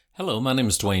Hello, my name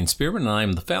is Dwayne Spearman, and I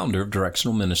am the founder of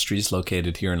Directional Ministries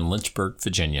located here in Lynchburg,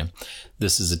 Virginia.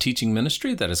 This is a teaching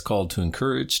ministry that is called to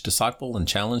encourage, disciple, and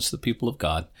challenge the people of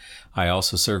God. I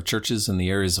also serve churches in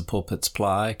the areas of pulpit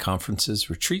supply, conferences,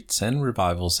 retreats, and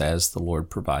revivals as the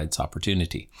Lord provides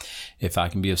opportunity. If I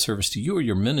can be of service to you or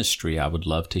your ministry, I would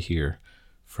love to hear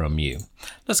from you.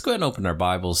 Let's go ahead and open our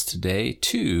Bibles today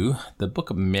to the book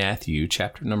of Matthew,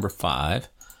 chapter number 5.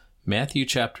 Matthew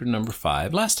chapter number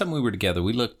 5. Last time we were together,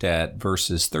 we looked at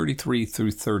verses 33 through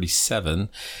 37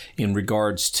 in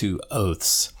regards to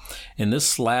oaths. In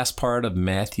this last part of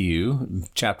Matthew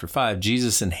chapter 5,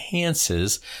 Jesus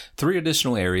enhances 3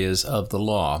 additional areas of the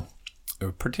law,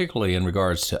 particularly in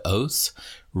regards to oaths,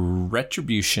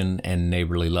 retribution, and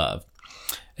neighborly love.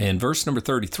 In verse number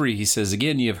 33, he says,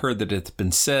 "Again, ye have heard that it hath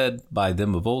been said by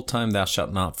them of old time, thou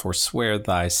shalt not forswear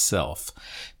thyself."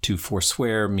 To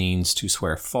forswear means to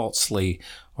swear falsely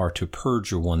or to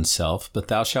perjure oneself, but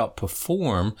thou shalt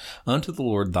perform unto the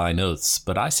Lord thine oaths.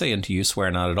 But I say unto you, swear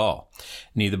not at all,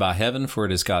 neither by heaven, for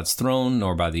it is God's throne,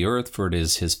 nor by the earth, for it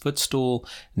is his footstool,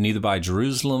 neither by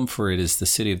Jerusalem, for it is the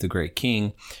city of the great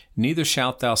king. Neither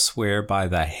shalt thou swear by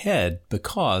thy head,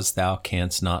 because thou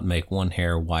canst not make one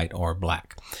hair white or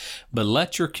black. But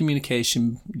let your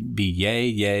communication be yea,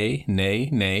 yea, nay,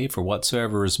 nay, for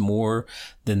whatsoever is more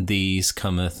than these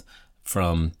cometh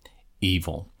from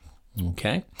evil.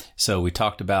 Okay, so we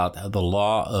talked about the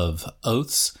law of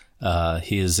oaths.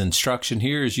 His instruction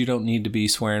here is you don't need to be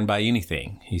swearing by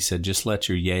anything. He said, just let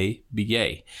your yea be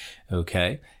yea.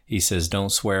 Okay, he says, don't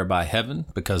swear by heaven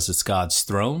because it's God's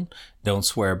throne. Don't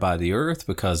swear by the earth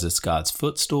because it's God's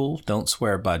footstool. Don't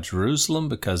swear by Jerusalem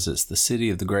because it's the city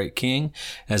of the great king.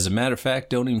 As a matter of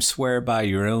fact, don't even swear by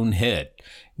your own head.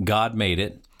 God made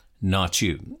it, not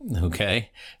you.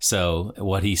 Okay. So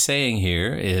what he's saying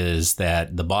here is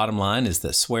that the bottom line is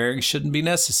that swearing shouldn't be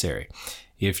necessary.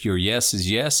 If your yes is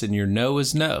yes and your no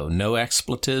is no, no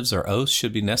expletives or oaths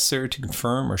should be necessary to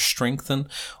confirm or strengthen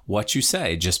what you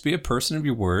say. Just be a person of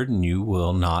your word and you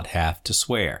will not have to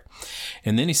swear.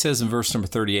 And then he says in verse number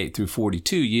 38 through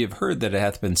 42, ye have heard that it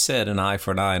hath been said, an eye for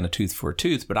an eye and a tooth for a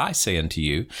tooth. But I say unto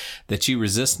you, that ye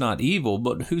resist not evil,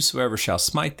 but whosoever shall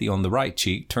smite thee on the right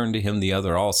cheek, turn to him the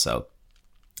other also.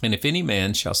 And if any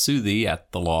man shall sue thee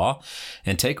at the law,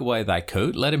 and take away thy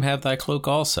coat, let him have thy cloak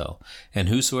also. And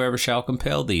whosoever shall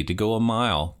compel thee to go a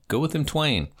mile, go with him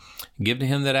twain. Give to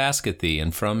him that asketh thee,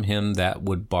 and from him that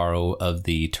would borrow of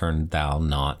thee turn thou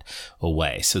not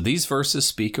away. So these verses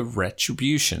speak of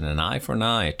retribution, an eye for an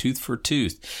eye, a tooth for a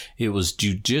tooth. It was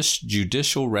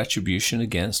judicial retribution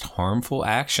against harmful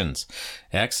actions.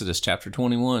 Exodus chapter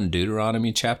 21,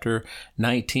 Deuteronomy chapter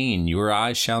 19, your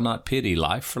eyes shall not pity,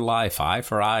 life for life, eye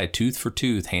for eye, tooth for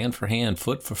tooth, hand for hand,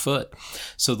 foot for foot.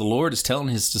 So the Lord is telling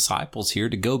his disciples here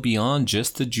to go beyond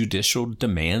just the judicial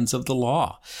demands of the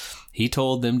law. He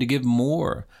told them to give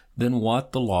more than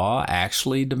what the law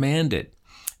actually demanded.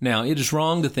 Now, it is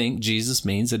wrong to think Jesus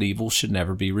means that evil should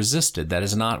never be resisted. That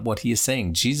is not what he is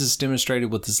saying. Jesus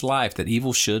demonstrated with his life that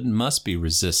evil should and must be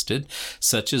resisted,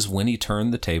 such as when he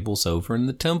turned the tables over in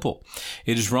the temple.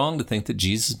 It is wrong to think that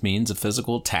Jesus means a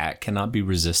physical attack cannot be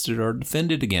resisted or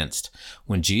defended against.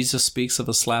 When Jesus speaks of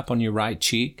a slap on your right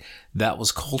cheek, that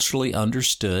was culturally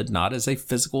understood not as a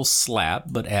physical slap,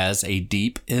 but as a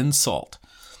deep insult.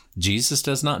 Jesus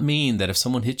does not mean that if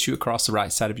someone hits you across the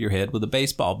right side of your head with a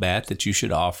baseball bat, that you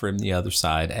should offer him the other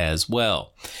side as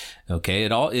well. Okay,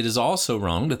 it is also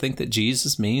wrong to think that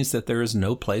Jesus means that there is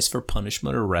no place for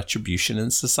punishment or retribution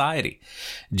in society.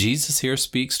 Jesus here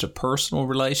speaks to personal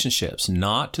relationships,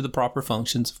 not to the proper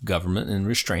functions of government in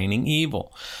restraining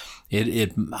evil.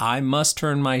 I must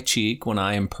turn my cheek when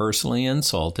I am personally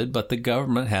insulted, but the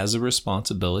government has a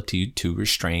responsibility to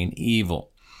restrain evil.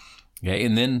 Okay,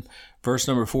 and then verse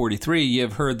number 43, ye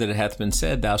have heard that it hath been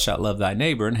said, thou shalt love thy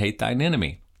neighbor and hate thine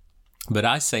enemy. But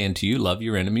I say unto you, love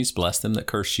your enemies, bless them that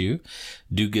curse you,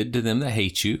 do good to them that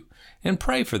hate you, and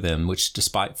pray for them which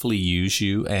despitefully use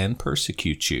you and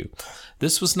persecute you.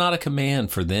 This was not a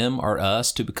command for them or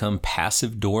us to become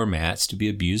passive doormats to be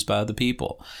abused by other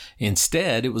people.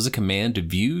 Instead, it was a command to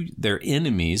view their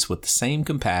enemies with the same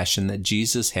compassion that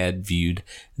Jesus had viewed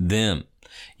them.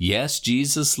 Yes,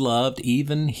 Jesus loved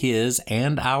even his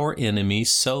and our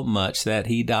enemies so much that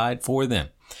he died for them.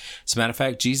 As a matter of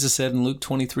fact, Jesus said in Luke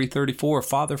 23:34,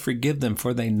 Father, forgive them,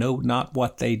 for they know not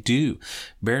what they do.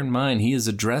 Bear in mind, he is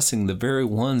addressing the very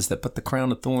ones that put the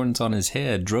crown of thorns on his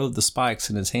head, drove the spikes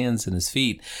in his hands and his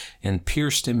feet, and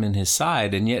pierced him in his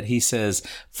side. And yet he says,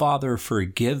 Father,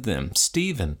 forgive them.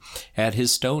 Stephen, at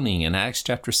his stoning in Acts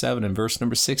chapter 7 and verse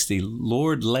number 60,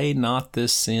 Lord, lay not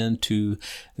this sin to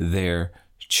their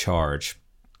charge.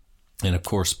 And of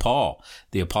course, Paul,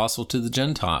 the apostle to the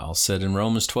Gentiles, said in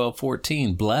Romans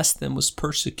 12:14, bless them which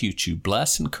persecute you,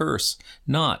 bless and curse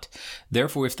not.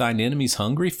 Therefore, if thine enemy is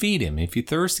hungry, feed him. If he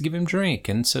thirst, give him drink.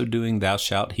 And so doing, thou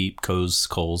shalt heap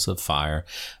coals of fire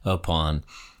upon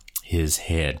his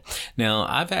head. Now,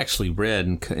 I've actually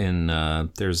read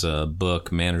there's a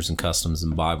book, Manners and Customs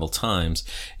in Bible Times,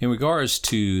 in regards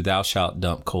to thou shalt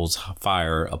dump coals of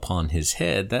fire upon his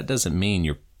head. That doesn't mean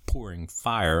you're pouring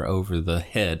fire over the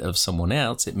head of someone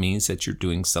else. It means that you're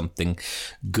doing something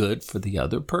good for the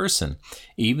other person,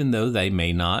 even though they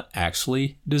may not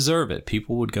actually deserve it.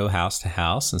 People would go house to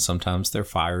house, and sometimes their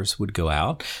fires would go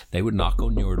out. They would knock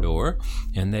on your door,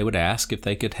 and they would ask if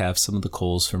they could have some of the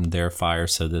coals from their fire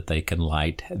so that they can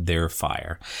light their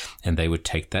fire. And they would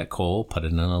take that coal, put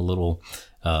it in a little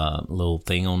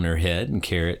thing on their head, and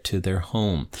carry it to their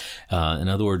home. In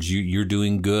other words, you're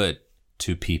doing good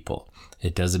to people.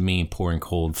 It doesn't mean pouring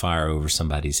cold fire over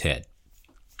somebody's head.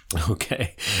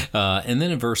 Okay. And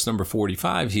then in verse number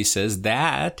 45, he says,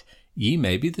 that ye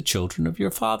may be the children of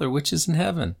your Father which is in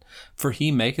heaven. For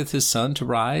he maketh his sun to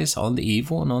rise on the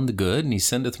evil and on the good, and he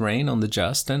sendeth rain on the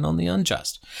just and on the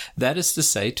unjust. That is to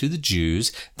say to the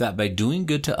Jews, that by doing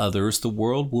good to others, the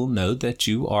world will know that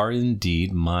you are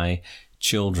indeed my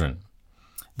children.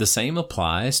 The same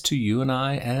applies to you and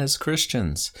I as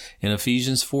Christians. In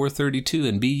Ephesians 4:32,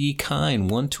 and be ye kind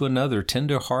one to another,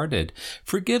 tender-hearted,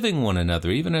 forgiving one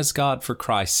another, even as God for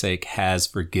Christ's sake has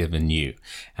forgiven you.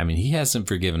 I mean, he hasn't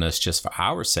forgiven us just for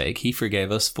our sake. He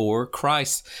forgave us for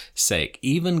Christ's sake.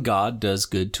 Even God does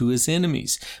good to his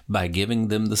enemies by giving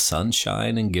them the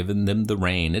sunshine and giving them the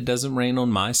rain. It doesn't rain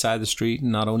on my side of the street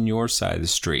and not on your side of the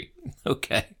street.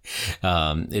 Okay.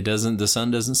 The sun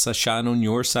doesn't shine on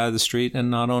your side of the street and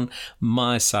not on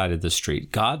my side of the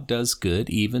street. God does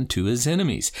good even to his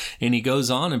enemies. And he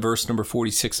goes on in verse number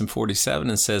 46 and 47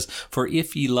 and says, for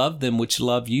if ye love them which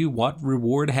love you, what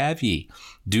reward have ye?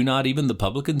 Do not even the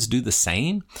publicans do the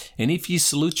same? And if ye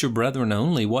salute your brethren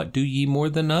only, what do ye more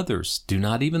than others? Do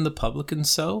not even the publicans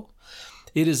so?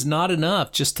 It is not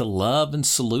enough just to love and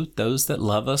salute those that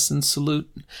love us and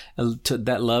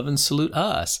that love and salute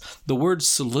us. The word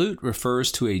salute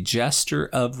refers to a gesture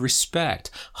of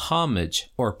respect, homage,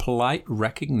 or polite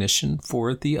recognition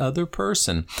for the other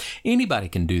person. Anybody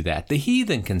can do that. The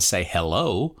heathen can say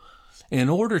hello. In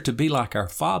order to be like our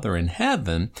Father in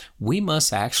heaven, we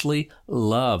must actually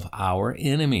love our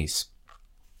enemies.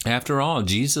 After all,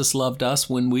 Jesus loved us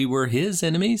when we were his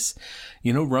enemies.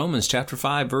 You know, Romans chapter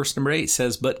 5, verse number 8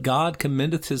 says, but God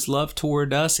commendeth his love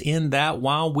toward us in that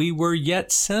while we were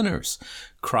yet sinners,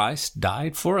 Christ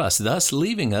died for us, thus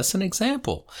leaving us an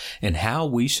example in how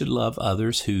we should love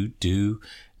others who do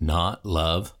not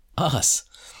love us.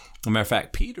 As a matter of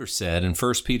fact, Peter said in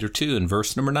 1 Peter 2 and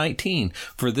verse number 19,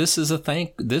 for this is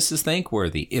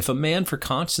thankworthy, if a man for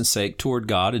conscience sake toward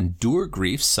God endure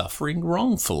grief, suffering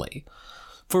wrongfully.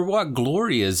 For what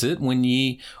glory is it when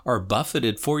ye are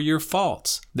buffeted for your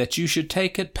faults, that you should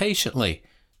take it patiently?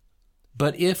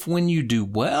 But if when you do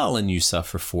well and you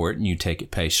suffer for it and you take it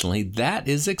patiently, that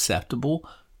is acceptable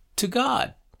to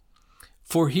God.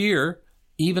 For here,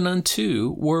 even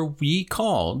unto were ye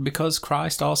called, because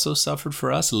Christ also suffered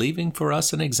for us, leaving for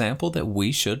us an example that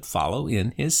we should follow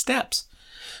in his steps,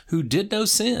 who did no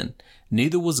sin,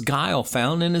 neither was guile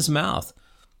found in his mouth,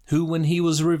 who when he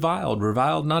was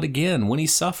reviled not again. When he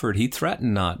suffered, he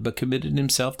threatened not, but committed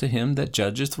himself to him that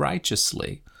judgeth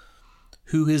righteously,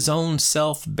 who his own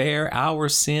self bare our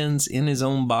sins in his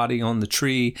own body on the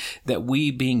tree, that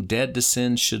we, being dead to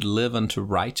sin, should live unto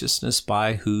righteousness,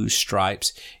 by whose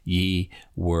stripes ye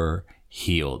were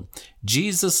healed.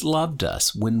 Jesus loved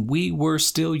us when we were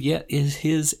still yet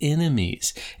his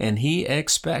enemies, and he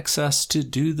expects us to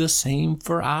do the same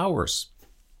for ours.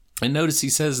 And notice he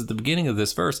says at the beginning of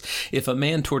this verse, if a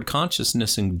man toward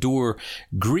consciousness endure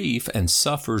grief and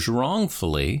suffers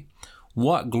wrongfully,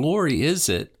 what glory is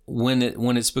it when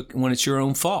it's your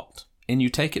own fault and you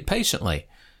take it patiently?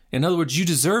 In other words, you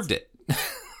deserved it.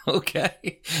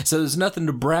 Okay. So there's nothing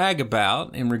to brag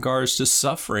about in regards to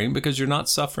suffering, because you're not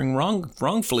suffering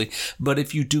wrongfully. But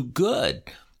if you do good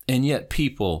and yet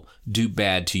people do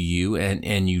bad to you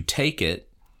and you take it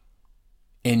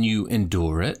and you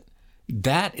endure it,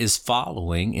 that is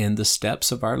following in the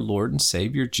steps of our Lord and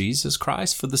Savior Jesus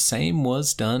Christ, for the same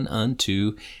was done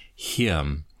unto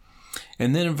him.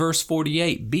 And then in verse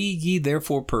 48, be ye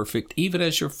therefore perfect, even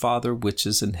as your Father which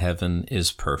is in heaven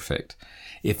is perfect.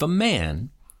 If a man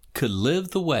could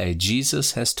live the way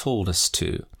Jesus has told us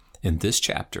to in this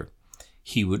chapter,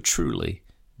 he would truly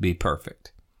be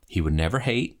perfect. He would never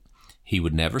hate. He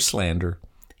would never slander.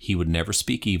 He would never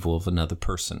speak evil of another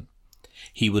person.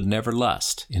 He would never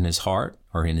lust in his heart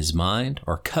or in his mind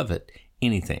or covet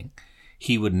anything.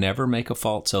 He would never make a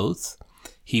false oath.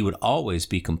 He would always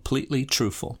be completely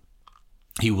truthful.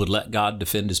 He would let God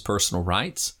defend his personal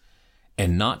rights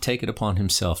and not take it upon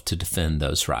himself to defend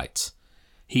those rights.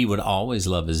 He would always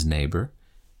love his neighbor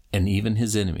and even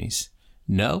his enemies.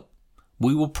 No,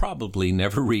 we will probably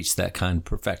never reach that kind of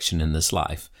perfection in this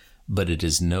life, but it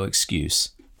is no excuse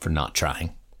for not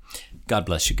trying. God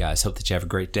bless you guys. Hope that you have a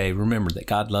great day. Remember that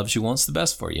God loves you, wants the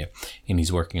best for you, and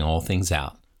he's working all things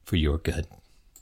out for your good.